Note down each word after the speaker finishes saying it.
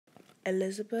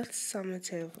Elizabeth's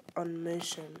summative on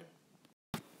motion.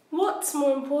 What's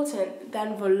more important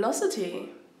than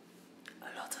velocity? A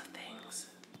lot of things.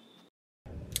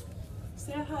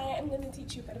 So hi, I'm going to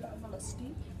teach you a bit about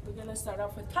velocity. We're going to start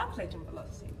off with calculating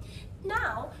velocity.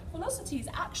 Now, velocity is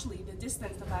actually the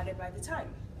distance divided by the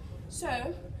time.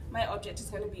 So, my object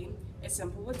is going to be a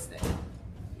simple wood stick.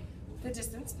 The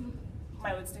distance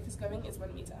my wood stick is going is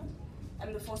 1 meter,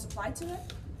 and the force applied to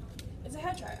it is a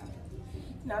hairdryer.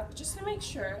 Now, just to make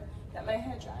sure that my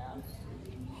hairdryer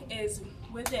is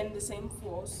within the same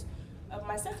force of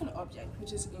my second object,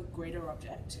 which is a greater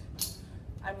object,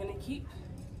 I'm going to keep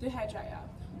the hairdryer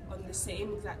on the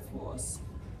same exact force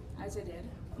as I did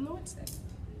on the wood stick.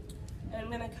 And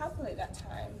I'm going to calculate that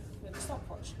time with a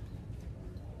stopwatch.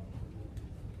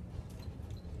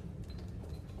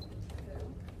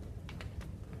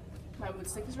 My wood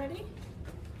stick is ready,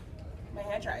 my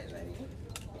hairdryer is ready,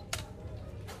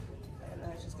 and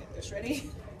I just get this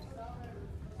ready.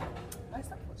 My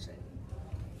stopwatch ready.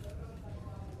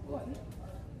 1,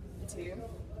 2, 3.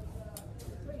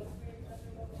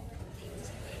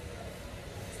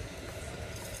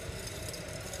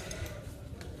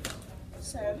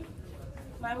 So,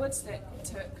 my wood stick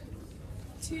took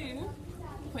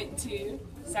 2.2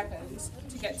 seconds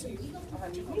to get to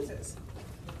 100 meters.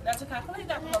 Now to calculate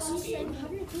that velocity, we're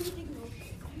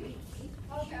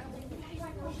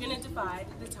going to divide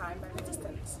the time by the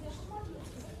distance.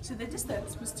 So the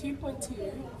distance was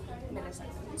 2.2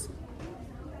 milliseconds.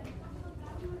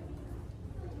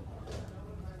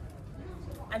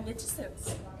 And the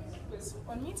distance was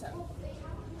 1 meter.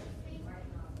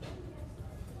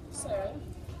 So,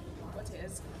 what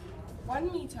is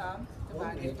 1 meter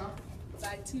divided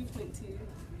by 2.2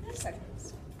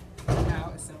 milliseconds?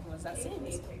 Now, as simple as that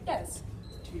seems, yes,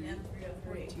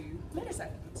 2.2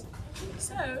 milliseconds.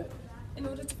 So, in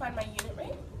order to find my unit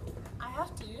rate, I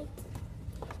have to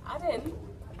add in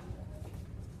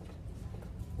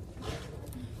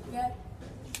the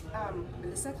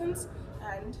milliseconds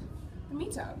and the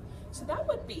meter. So that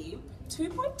would be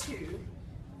 2.2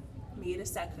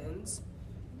 milliseconds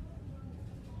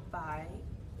by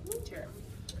meter.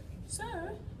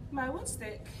 So my wood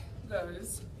stick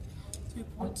goes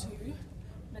 2.2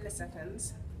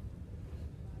 milliseconds.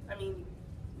 I mean,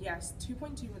 yes,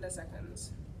 2.2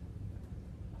 milliseconds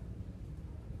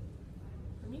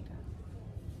per meter.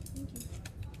 Thank you.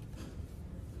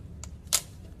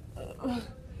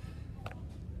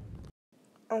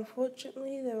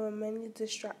 Unfortunately, there were many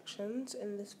distractions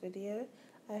in this video.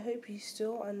 I hope you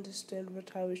still understood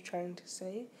what I was trying to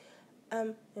say.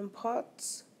 In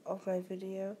parts of my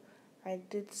video, I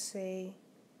did say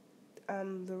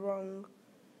the wrong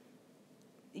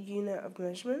unit of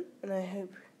measurement, and I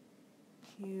hope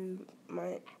you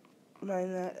might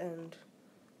mind that and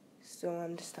still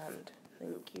understand.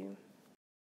 Thank you.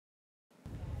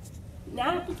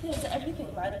 Now, because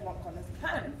everything might have not gone as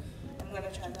planned, I'm going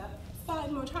to try that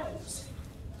 5 more times.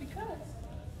 Because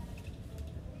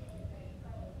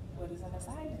what is on the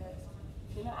side is,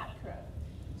 you're not accurate.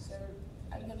 So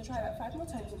I'm going to try that 5 more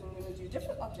times, and I'm going to do a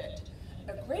different object,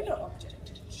 a greater object,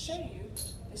 to show you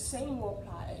the same rule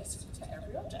applies to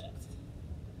every object.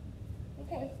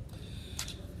 Okay.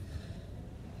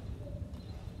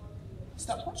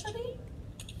 Stopwatch ready?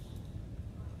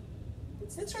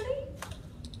 It's ready?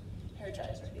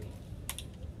 Hairdryer is ready.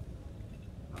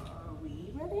 Are we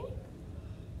ready? Are you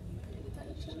paying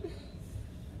attention?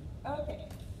 Okay,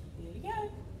 here we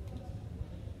go.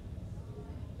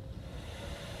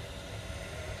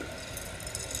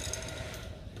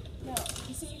 Now,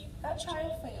 you see, that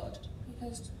trial failed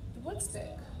because the wood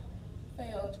stick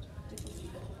failed to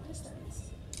complete the whole distance.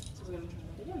 So we're going to try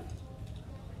that again.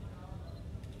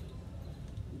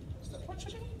 Stopwatch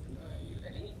ready? Are you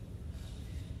ready?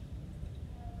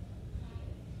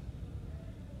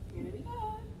 Here we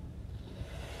go.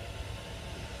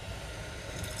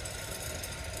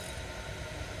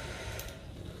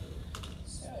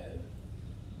 So,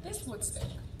 this wood stick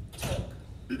took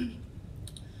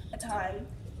a time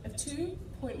of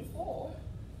 2.4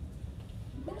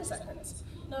 milliseconds.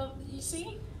 Now, you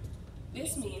see,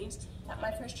 this means that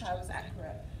my first try was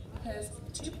accurate because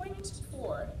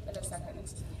 2.4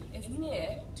 milliseconds is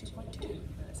near 2.2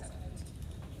 milliseconds.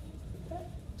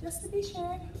 But just to be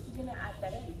sure, we're going to add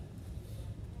that in.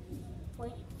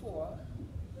 0.4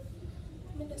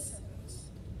 milliseconds.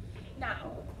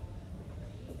 Now,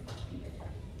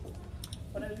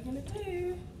 what are we going to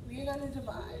do? We are going to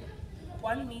divide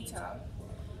 1 meter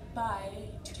by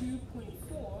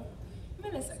 2.4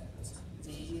 milliseconds. As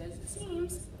easy as it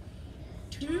seems.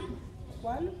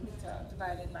 1 meter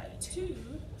divided by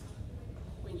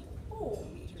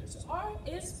 2.4 meters. R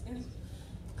is in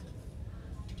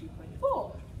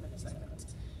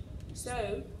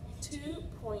So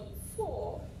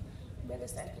 2.4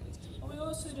 milliseconds. And we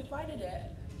also divided it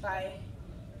by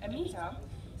a meter,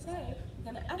 so we're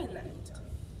going to add in that meter.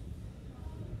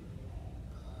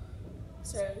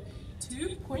 So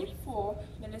 2.4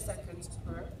 milliseconds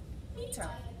per meter.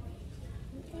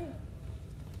 Okay.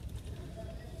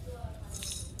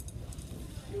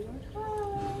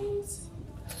 Times.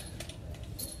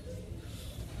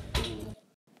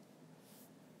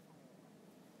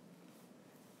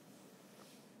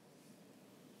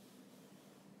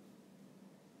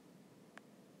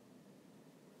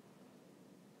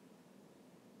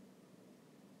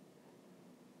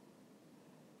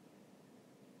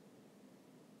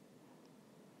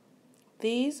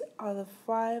 These are the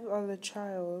 5 other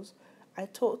trials I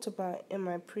talked about in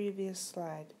my previous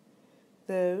slide,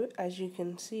 though as you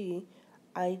can see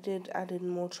I did add in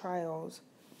more trials.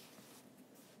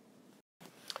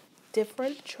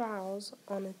 Different trials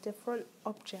on a different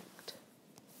object.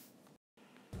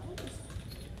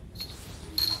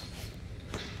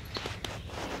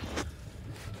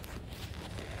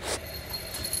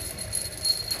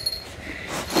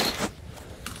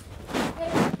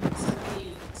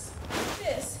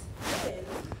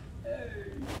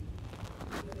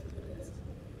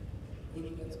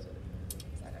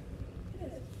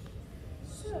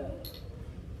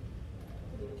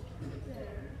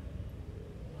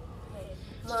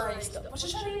 My stopwatch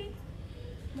is ready.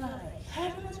 My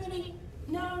hammer is ready.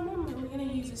 Now remember, we're going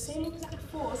to use the same exact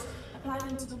force applied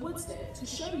into the wood stick to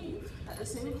show you that the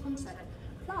same concept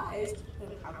applies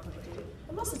when calculating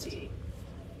velocity.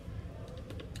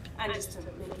 And just to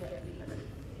make it even.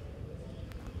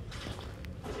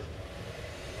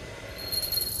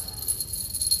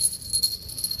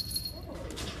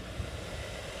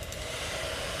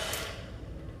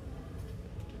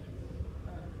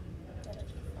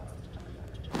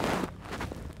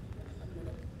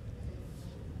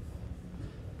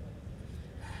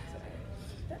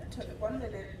 That took 1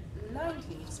 minute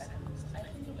 19 seconds. I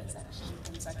think it was actually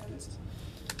 10 seconds.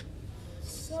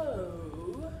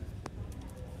 So,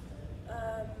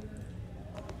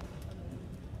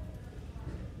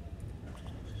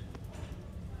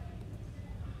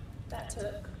 that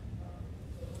took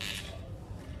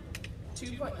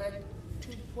 2.1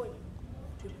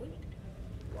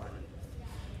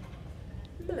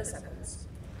 milliseconds.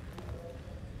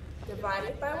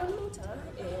 Divided by 1 meter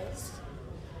is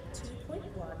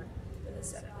 2.1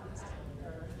 milliseconds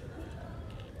per meter.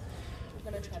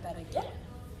 We're going to try that again.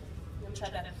 We're going to try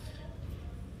that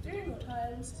 3 more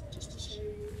times just to show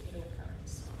you it all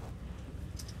counts.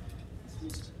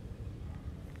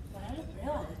 I haven't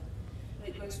realized that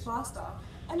it goes faster.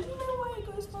 And do you know why it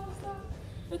goes faster?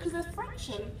 Because the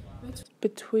friction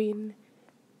Between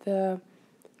the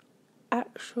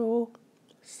actual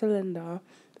cylinder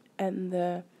and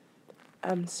the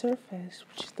surface,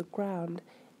 which is the ground,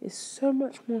 is so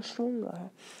much more stronger,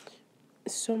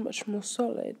 so much more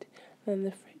solid than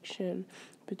the friction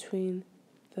between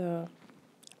the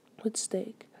wood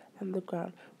stick and the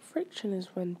ground. Friction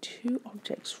is when 2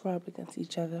 objects rub against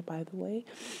each other, by the way.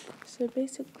 So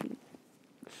basically,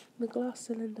 the glass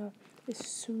cylinder is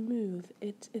smooth.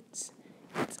 It's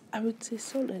I would say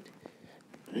solid.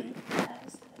 It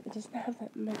doesn't have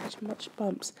that much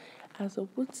bumps as a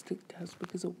wood stick does,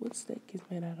 because a wood stick is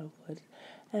made out of wood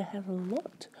and it has a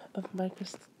lot of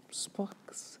microscopic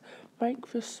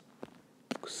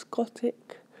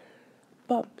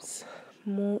bumps.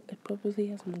 It probably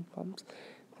has more bumps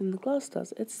than the glass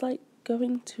does. It's like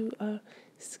going to a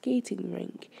skating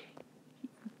rink.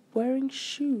 Wearing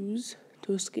shoes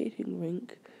to a skating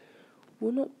rink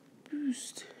will not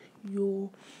boost your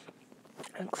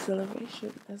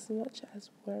acceleration as much as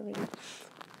wearing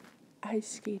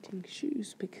ice skating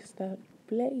shoes, because the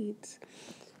blades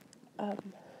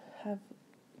can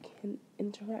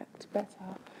interact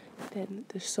better than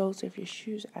the soles of your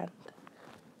shoes and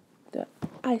the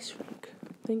ice rink.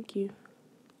 Thank you.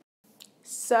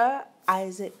 Sir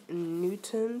Isaac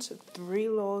Newton's 3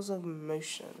 laws of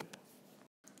motion.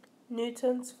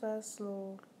 Newton's first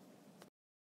law.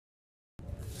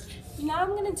 Now I'm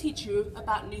going to teach you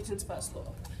about Newton's first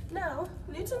law. Now,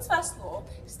 Newton's first law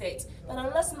states that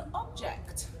unless an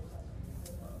object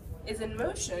is in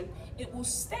motion, it will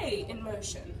stay in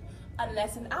motion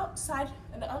unless an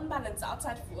unbalanced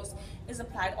outside force is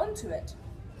applied onto it.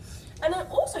 And it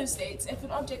also states if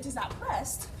an object is at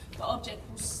rest, the object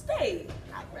will stay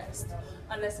at rest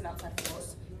unless an outside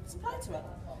force is applied to it.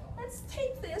 Let's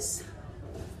take this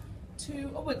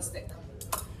to a wood stick.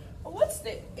 A wood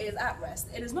stick is at rest.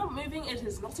 It is not moving, it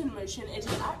is not in motion, it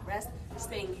is at rest,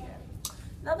 staying here.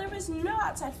 Now there is no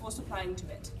outside force applying to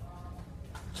it.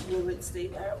 Will it stay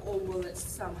there or will it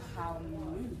somehow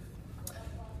move?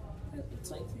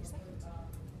 It's like 3 seconds.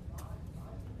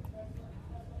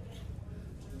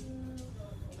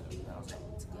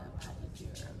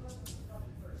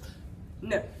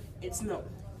 No, it's not.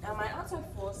 Now my outside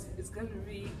force is going to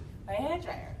be my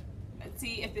hairdryer. Let's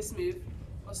see if this moves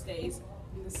or stays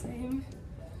in the same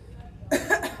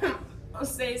or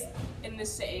stays in the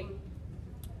same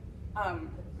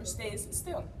or stays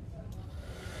still.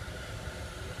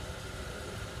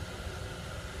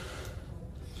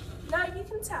 Now you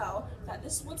can tell that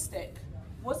this wood stick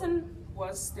was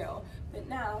still, but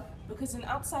now because an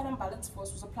outside unbalance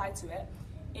force was applied to it,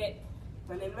 it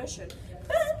went in motion.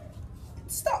 But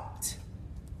it stopped.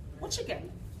 Watch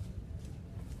again.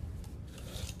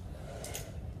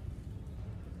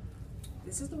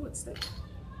 This is the wood stick.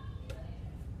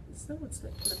 This is the wood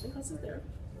stick. Nothing else is there.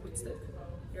 Wood stick.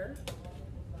 Here.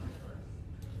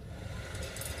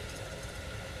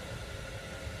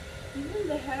 Even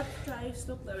the hair dry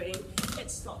stopped blowing,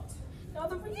 it stopped. Now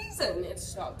the reason it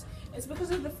stopped is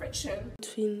because of the friction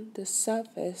between the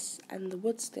surface and the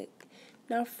wood stick.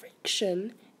 Now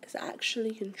friction is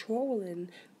actually controlling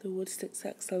the wood stick's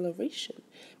acceleration,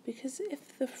 because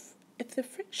if the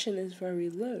friction is very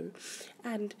low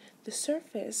and the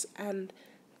surface and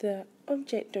the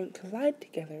object don't collide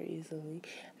together easily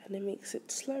and it makes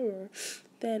it slower,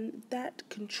 then that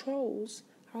controls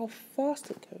how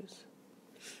fast it goes.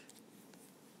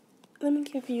 Let me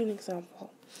give you an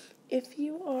example. If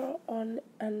you are on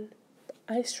an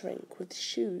ice rink with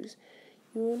shoes,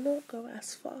 you will not go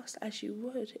as fast as you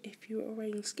would if you were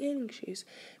wearing skating shoes,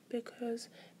 because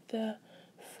the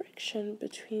friction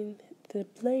between the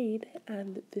blade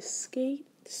and the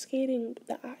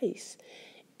ice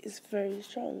is very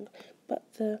strong, but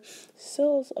the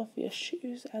soles of your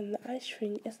shoes and the ice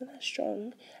rink isn't as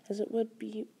strong as it would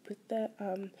be with the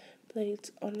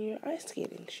blades on your ice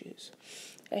skating shoes.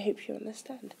 I hope you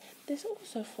understand. This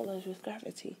also follows with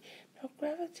gravity. Now,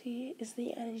 gravity is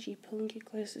the energy pulling you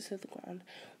closer to the ground.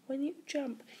 When you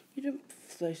jump, you don't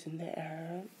float in the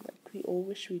air like we all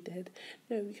wish we did.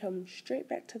 No, we come straight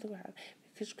back to the ground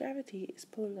because gravity is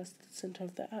pulling us to the center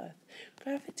of the earth.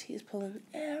 Gravity is pulling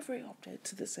every object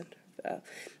to the center of the earth,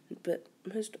 but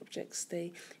most objects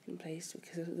stay in place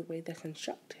because of the way they're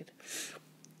constructed.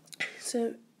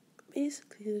 So,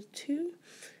 basically,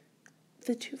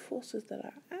 the two forces that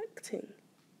are acting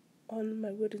on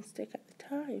my wooden stick at the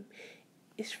time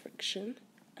is friction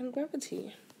and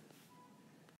gravity.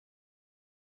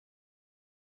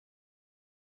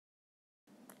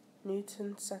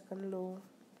 Newton's second law.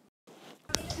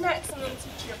 Next, I'm going to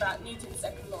teach you about Newton's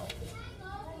second law.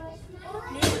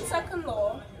 Newton's second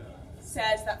law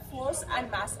says that force and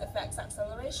mass affects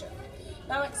acceleration.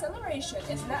 Now, acceleration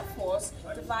is net force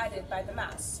divided by the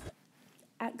mass.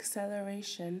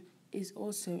 Acceleration is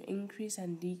also increase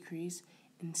and decrease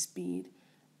in speed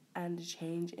and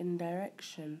change in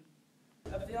direction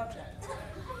Of the object.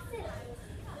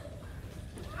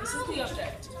 This is the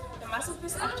object. The mass of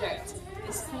this object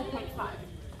is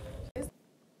 4.5.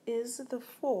 Is the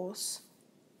force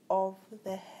of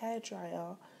the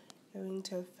hairdryer going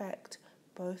to affect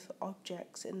both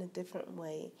objects in a different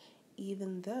way,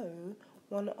 even though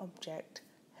one object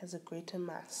has a greater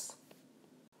mass?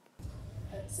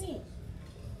 Let's see.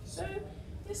 So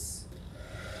this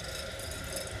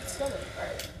is going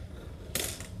right.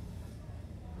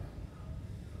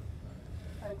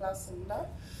 My glass cylinder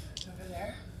over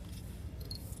there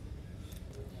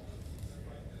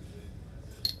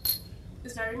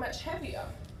is very much heavier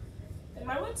than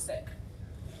my wood stick.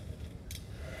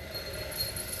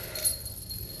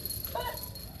 But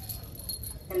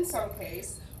in some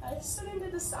case, my cylinder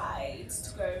decides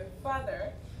to go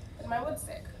further than my wood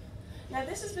stick. Now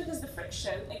this is because the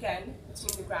friction, again,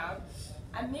 between the ground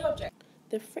and the object.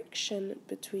 The friction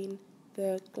between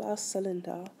the glass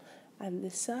cylinder and the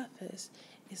surface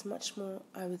is much more,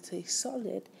 I would say,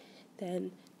 solid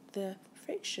than the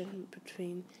friction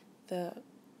between the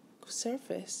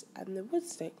surface and the wood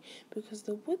stick, because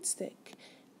the wood stick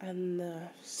and the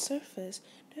surface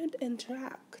don't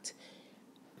interact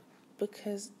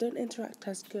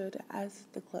as good as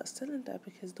the glass cylinder,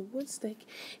 because the wood stick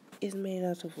is made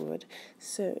out of wood,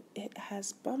 so it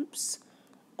has bumps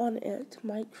on it,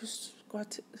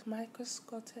 microscopic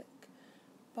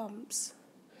bumps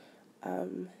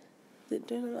that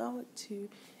don't allow it to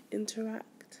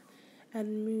interact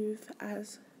and move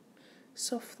as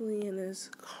softly and as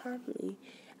calmly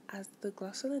as the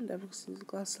glass cylinder, because the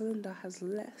glass cylinder has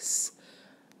less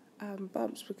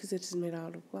bumps because it is made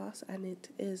out of glass, and it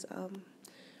is,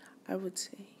 I would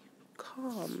say,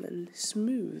 calm and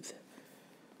smooth.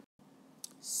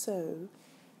 So,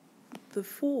 the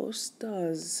force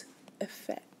does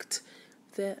affect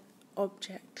the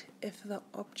object if the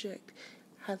object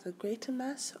has a greater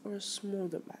mass or a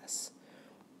smaller mass.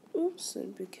 Also,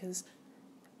 because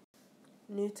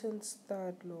Newton's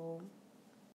third law.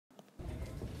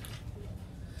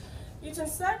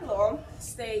 Newton's third law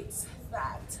states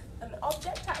that an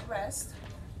object at rest,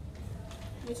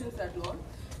 Newton's third law,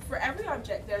 for every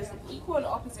object there is an equal and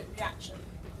opposite reaction.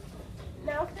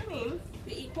 Now for me,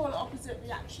 the equal and opposite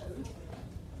reaction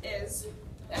is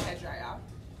the hairdryer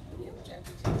and the object.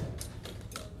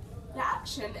 The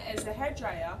action is the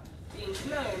hairdryer being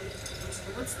blown into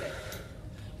the wood stick,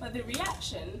 but the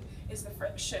reaction is the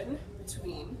friction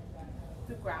between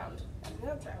the ground and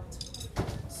the object.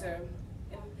 So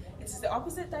it is the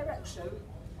opposite direction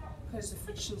because the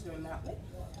friction is going that way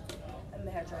and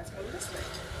the hairdryer is going this way.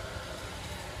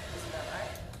 Isn't that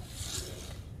right?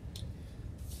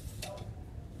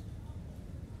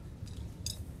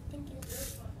 Thank you.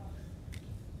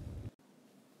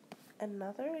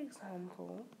 Another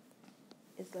example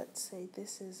is, let's say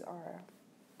this is our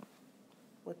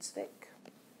wood stick.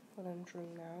 What I'm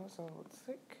drawing now is our wood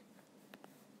stick.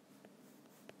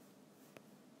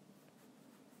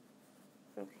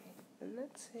 Okay, and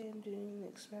let's say I'm doing an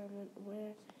experiment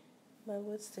where my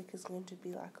wood stick is going to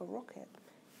be like a rocket.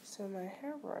 So my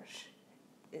hairbrush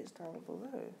is down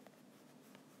below.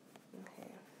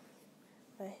 Okay,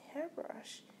 my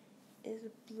hairbrush is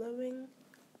blowing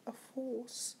a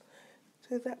force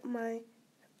so that my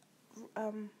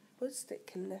wood stick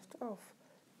can lift off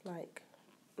like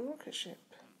a rocket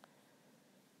ship.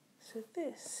 So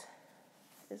this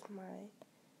is my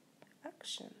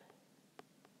action.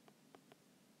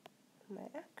 My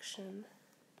action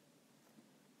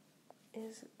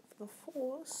is the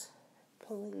force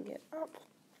pulling it up.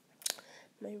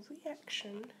 My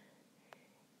reaction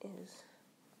is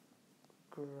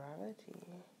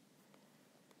gravity.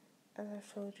 As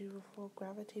I've told you before,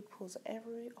 gravity pulls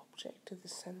every object to the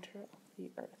center of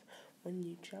the earth. When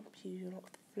you jump, you do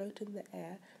not float in the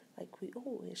air like we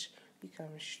all wish. You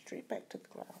come straight back to the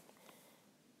ground.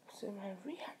 So my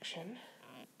reaction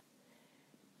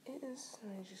is,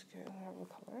 let me just go and have a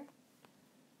color,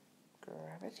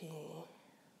 gravity.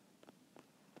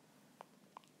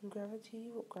 Gravity,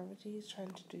 what gravity is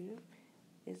trying to do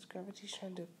is gravity is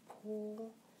trying to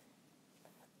pull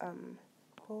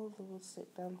the wood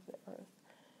stick down to the earth,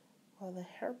 while the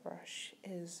hairbrush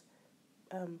is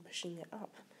pushing it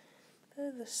up.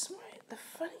 Though the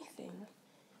funny thing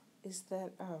is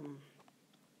that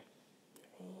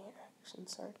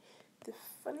the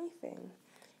funny thing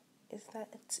is that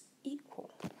it's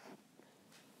equal.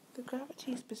 The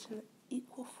gravity is putting an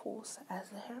equal force as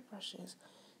the hairbrush is,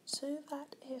 so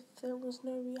that if there was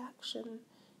no reaction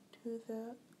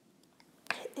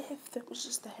if there was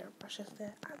just the hairbrush as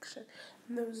their action,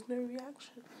 and there was no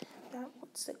reaction, that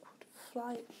wood stick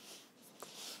would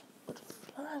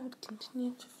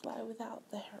continue to fly without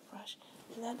the hairbrush.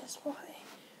 And that is why,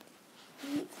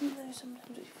 even though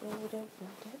sometimes we feel we don't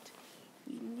want it,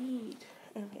 we need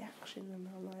a reaction in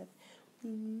our life.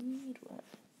 We need one.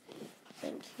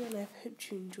 Thank you, and I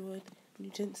hope you enjoyed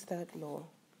Newton's third law.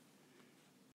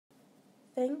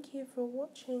 Thank you for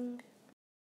watching.